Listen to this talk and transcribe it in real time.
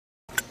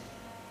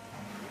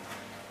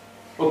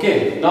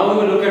Okay, now we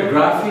will look at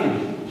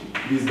graphing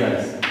these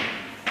guys.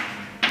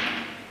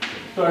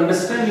 To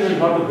understand even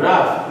how to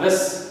graph,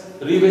 let's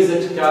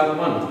revisit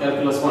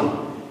calculus 1.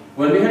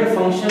 When we had a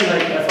function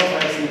like f of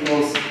x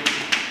equals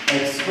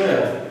x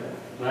squared,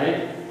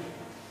 right?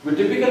 We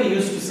typically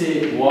used to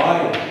say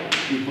y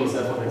equals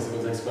f of x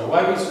equals x squared.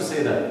 Why we used to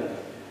say that?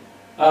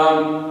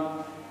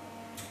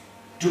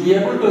 To be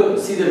able to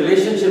see the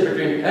relationship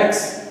between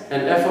x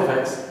and f of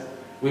x,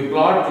 we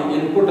plot the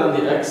input on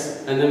the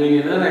x, and then we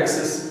need an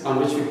axis on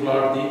which we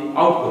plot the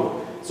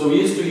output. So we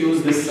used to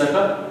use this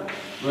setup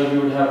where we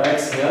would have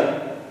x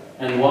here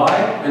and y,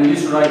 and we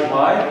used to write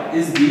y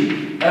is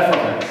the f of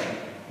x.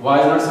 Y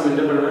is not some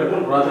independent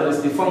variable, rather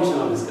is the function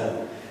of this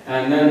guy.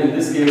 And then in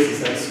this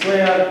case it's x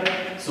squared.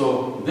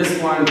 So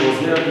this point goes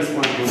here, this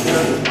point goes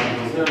here, this point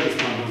goes here, this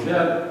point goes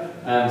here,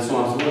 and so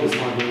on and so forth.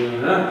 This point goes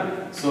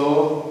here.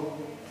 So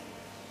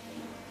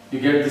you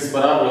get this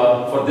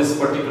parabola for this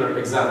particular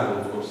example,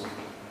 of course.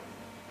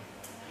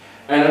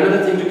 And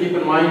another thing to keep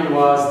in mind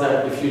was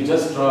that if you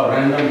just draw a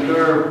random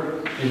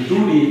curve in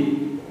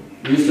 2D,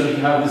 we used to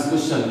have this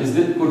question,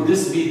 could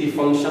this be the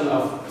function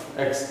of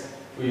x?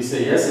 We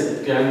say yes,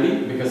 it can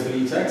be, because for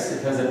each x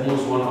it has at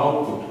most one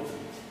output.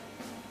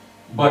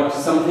 But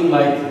something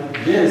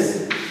like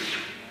this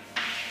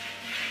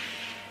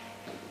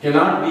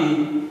cannot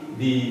be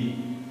the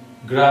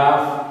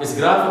graph, it's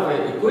graph of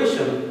an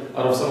equation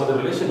or of some other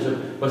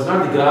relationship, but it's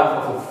not the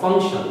graph of a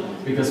function,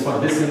 because for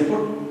this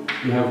input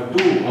you have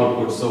two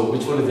outputs. So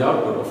which one is the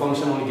output? A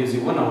function only gives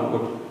you one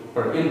output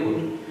per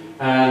input.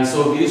 And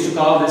so we used to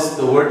call this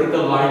the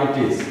vertical line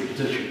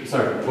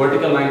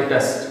vertical line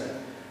test,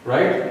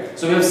 right?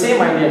 So we have the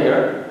same idea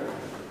here.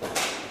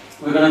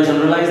 We're going to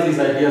generalize these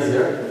ideas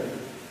here.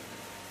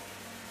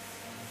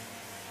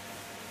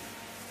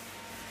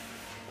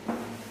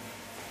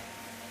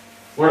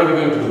 What are we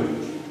going to do?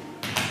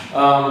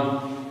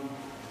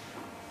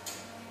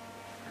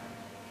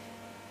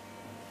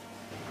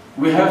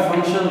 We have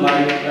function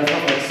like f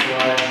of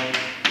xy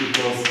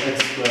equals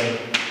x squared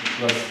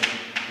plus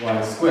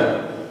y squared,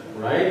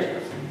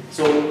 right?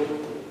 So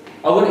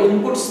our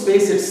input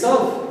space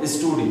itself is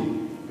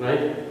 2D,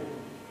 right?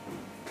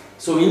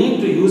 So we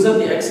need to use up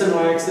the x and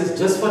y axis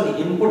just for the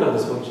input of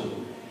this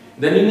function.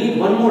 Then you need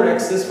one more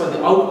axis for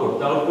the output.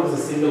 The output is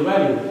a single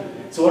value.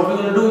 So what we're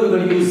going to do, we're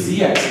going to use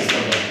z axis for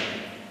that.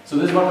 So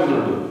this is what we're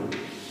going to do.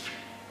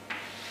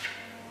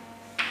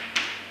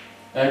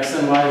 X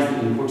and y is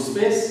the input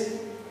space.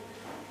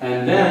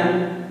 And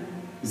then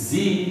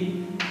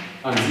z,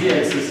 on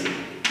z-axis,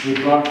 we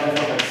plot f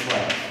of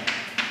xy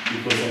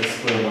equals x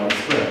squared y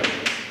squared.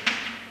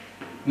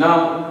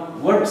 Now,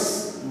 what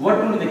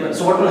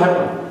will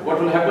happen? What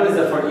will happen is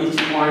that for each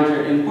point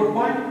here, input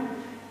point,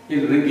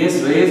 it gets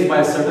raised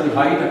by a certain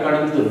height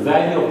according to the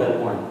value of that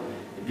point.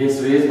 It gets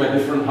raised by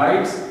different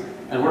heights,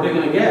 and what you're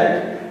going to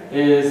get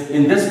is,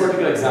 in this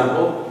particular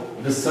example,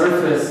 the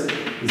surface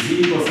z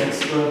equals x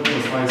squared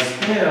plus y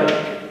squared.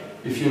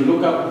 If you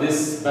look up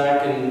this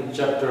back in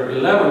chapter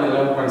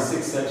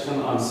 11.6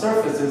 section on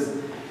surfaces,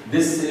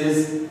 this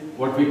is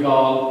what we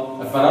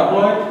call a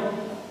paraboloid.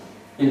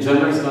 In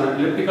general, it's called an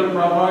elliptical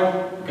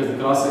paraboloid because the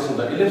cross sections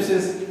are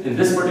ellipses. In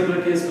this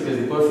particular case, because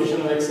the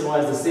coefficient of x and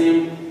y is the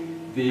same,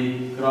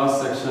 the cross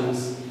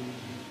sections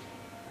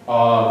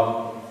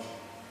are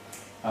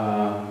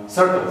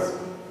circles.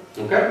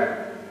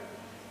 Okay?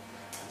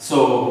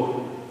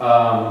 So,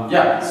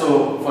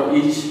 so for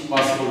each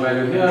possible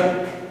value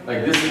here,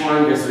 like this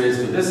point gets raised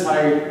to this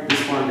height,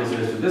 this point gets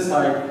raised to this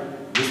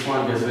height, this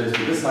point gets raised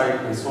to this height,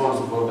 and so on and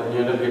so forth, and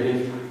you end up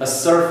getting a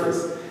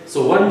surface.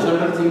 So one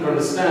general thing to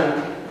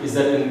understand is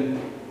that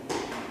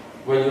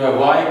when you have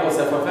y equals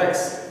f of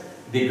x,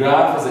 the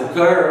graph is a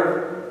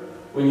curve.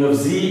 When you have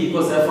z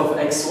equals f of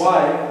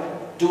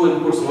xy, two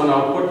inputs, one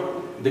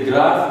output, the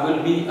graph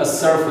will be a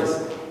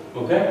surface.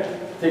 Okay?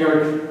 Think of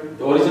it.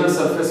 The original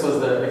surface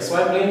was the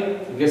xy plane.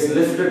 It gets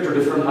lifted to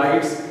different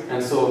heights,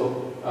 and so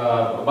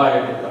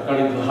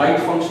according to the height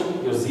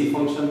function, your z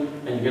function,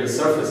 and you get a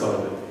surface out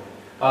of it.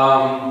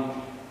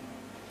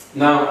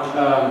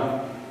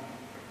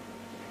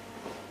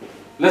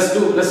 Let's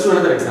do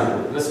another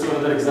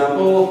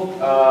example.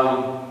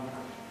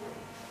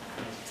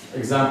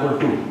 Example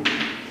 2.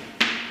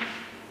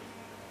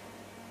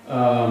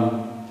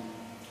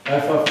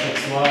 F of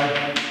xy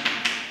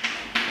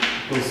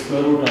equals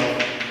square root of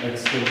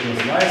x squared plus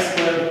y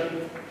squared.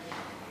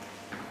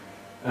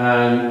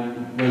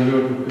 And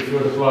if you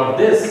were to plot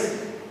this,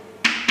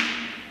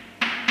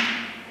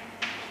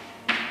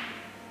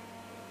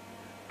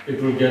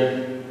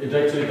 it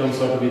actually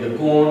comes out to be the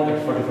cone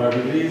at 45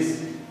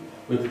 degrees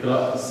with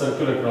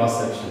circular cross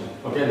section.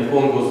 Okay, and the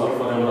cone goes out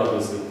forever,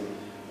 obviously,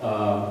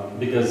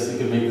 because you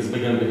can make this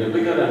bigger and bigger and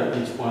bigger,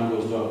 and each point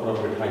goes to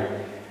appropriate height.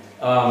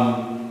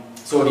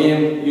 So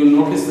again, you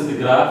notice that the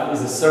graph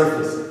is a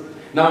surface.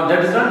 Now,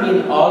 that does not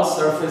mean all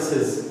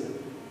surfaces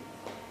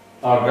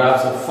are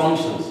graphs of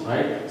functions,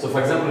 right? So,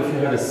 for example, if you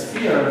had a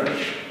sphere,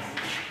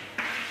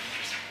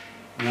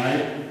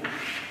 right?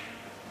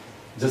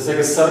 Just like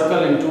a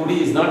circle in 2D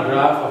is not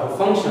graph of a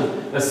function,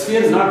 a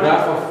sphere is not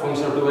graph of a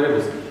function of two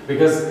variables.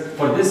 Because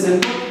for this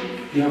input,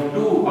 you have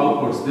two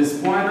outputs.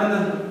 This point on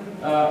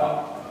the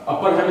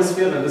upper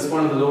hemisphere and this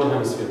point on the lower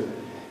hemisphere.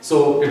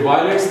 So it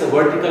violates the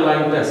vertical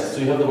line test. So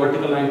you have the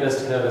vertical line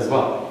test here as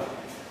well.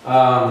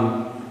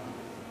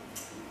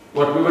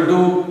 What we will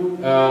do,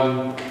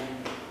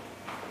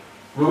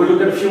 we will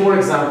look at a few more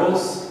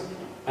examples,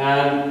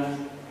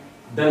 and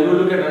then we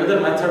will look at another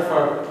method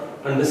for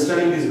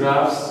understanding these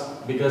graphs,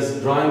 because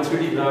drawing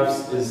 3D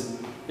graphs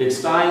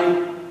takes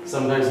time.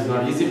 Sometimes it's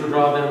not easy to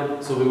draw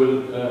them. So we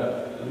will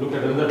look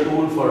at another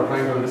tool for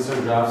trying to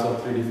understand graphs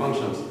of 3D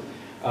functions.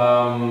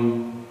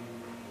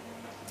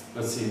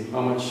 Let's see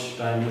how much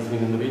time has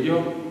been in the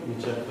video. Let me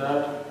check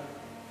that.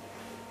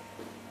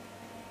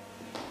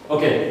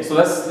 Okay, so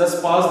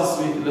let's pause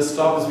this video. Let's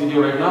stop this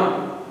video right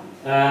now,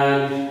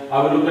 and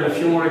I will look at a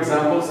few more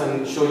examples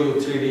and show you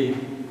 3D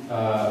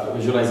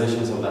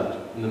visualizations of that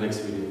in the next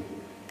video.